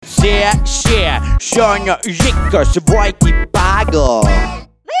Sì, sono ricco, se vuoi ti pago. Vai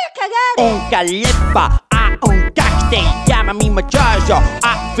a cagare! Un calippa a un cocktail, chiamami macioso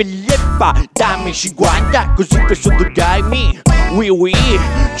a Filippa. Dammi 50 così posso drogarmi. Oui,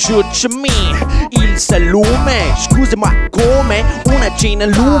 ciucciami il salume. Scusa ma come? Una cena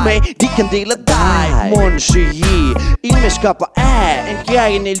lume di candela dai. Monsigli, il mio scopo è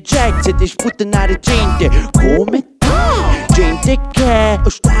entrare nel jazz e sputtanare gente come gente che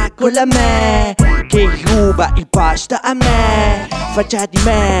ostacola me, che ruba il posto a me. Faccia di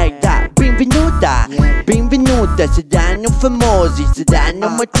merda, benvenuta, Saranno famosi, saranno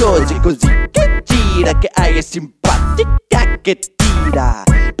maciosi. Così che gira, che aria simpatica che tira.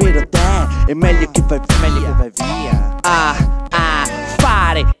 Per te è meglio che vai via.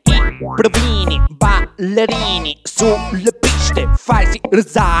 Fare i provini, ballerini sulle piste, farsi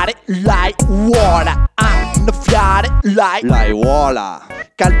rasare l'aiuola, annaffiare l'aiuola,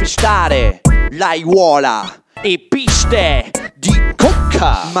 calpestare l'aiuola e piste di coca.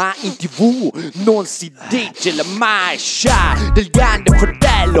 Ma in TV non si dice la marcia del grande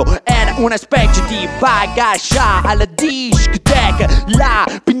fratello, era una specie di bagascia alla discoteca. La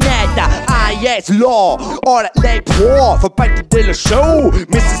pineta, yes law, ora lei può far parte dello show.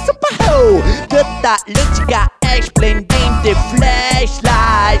 Mrs. Superho, tutta lucica e splendente,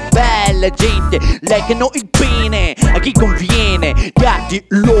 flashlight, bella gente, legano il pene a chi conviene. Gatti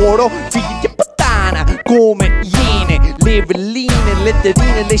loro, figli di puttana, come iene, le velline, le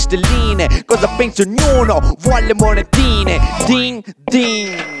letterine, le stelline. Cosa pensa ognuno? Vuole monetine, ding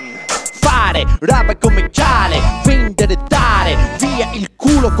ding. Fare roba commerciale, vendere, dare via il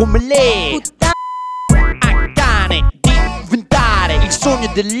culo come lei. A cane, diventare il sogno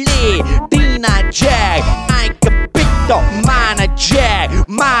delle teenager. Hai capito? Manager,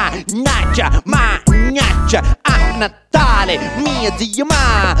 manaccia a Natale. Mia zia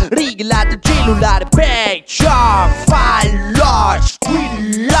ma regalato il cellulare, perciò fallo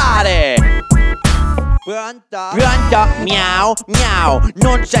squillare. Pronto, miau,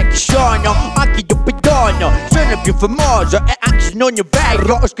 non sai chi sono, occhi dopo dono. Sono più famoso e anche se non è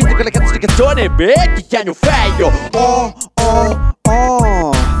vero, ho scritto quella cazzo di canzone, beh, ti chiamo feio.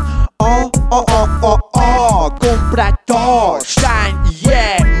 Comprato,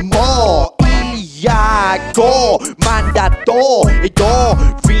 Sanremo, Iliaco, mandato ed ho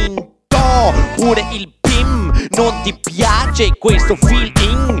vinto pure il PIM. Non ti piace questo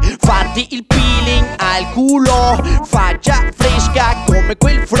feeling? Fatti il peeling al culo, faccia fresca come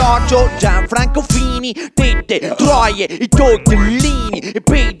quel frocio Gianfranco Fini. Tette, troie, i tortellini e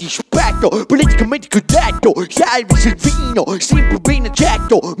per dispetto politicamente corretto, salve Silvino, sempre ben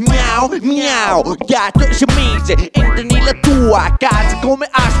accetto. Miau, gatto siamese, entra nella tua casa come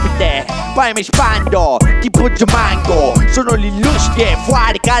ospite, poi mi spando tipo Giamango. Sono le lusche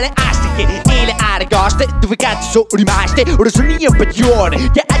fuori calle astiche e le aragoste dove cazzo sono rimaste? Ora sono io il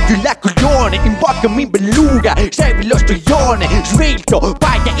padrone, ti agio la coglione, in bocca mi beluga, servi lo stroione, svelto,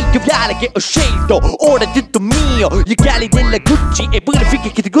 paglia il caviale che ho scelto. Ora è tutto mio, gli occhiali della Gucci e pure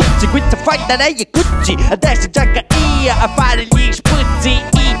fighe che ti guzzi, questa fai da lei e Gucci. Adesso gioca io a fare gli spuzzi,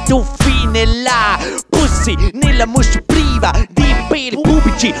 i tuffi nella pussy, nella musci priva di peli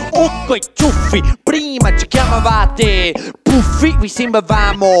pubblici o coi ciuffi. Prima ci chiamavate puffi, vi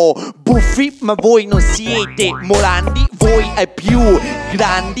sembravamo buffi, ma voi non siete molandi, voi ai più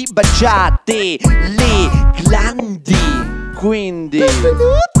grandi baciate le glandi. Quindi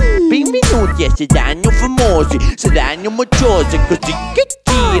benvenuti a Saranno Famosi, saranno maciosi, così che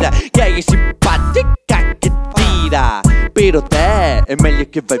tira, che è simpatica che tira. Per te è meglio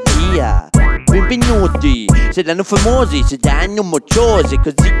che vai via. Benvenuti, saranno famosi, saranno maciosi,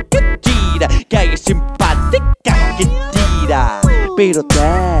 così che tira, che è simpatica che tira. Per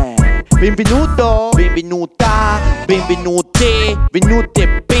te benvenuto, benvenuta, benvenute,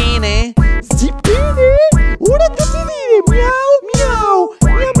 venute bene. Sì, bene. Ora che si dire miau,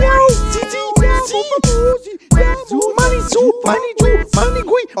 sì, mani su, mani giù, mani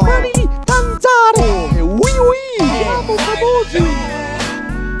qui, mani lì, danzare. Oui, siamo famosi.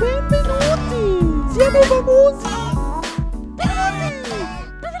 Benvenuti, siamo famosi.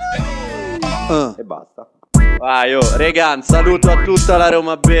 E basta. Vai, regà, un saluto a tutta la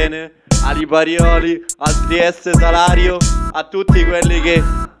Roma bene, Ali Parioli, al Trieste Salario, a tutti quelli che...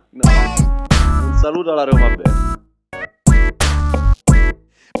 No, un saluto alla Roma bene.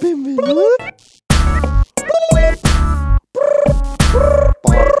 Benvenuti.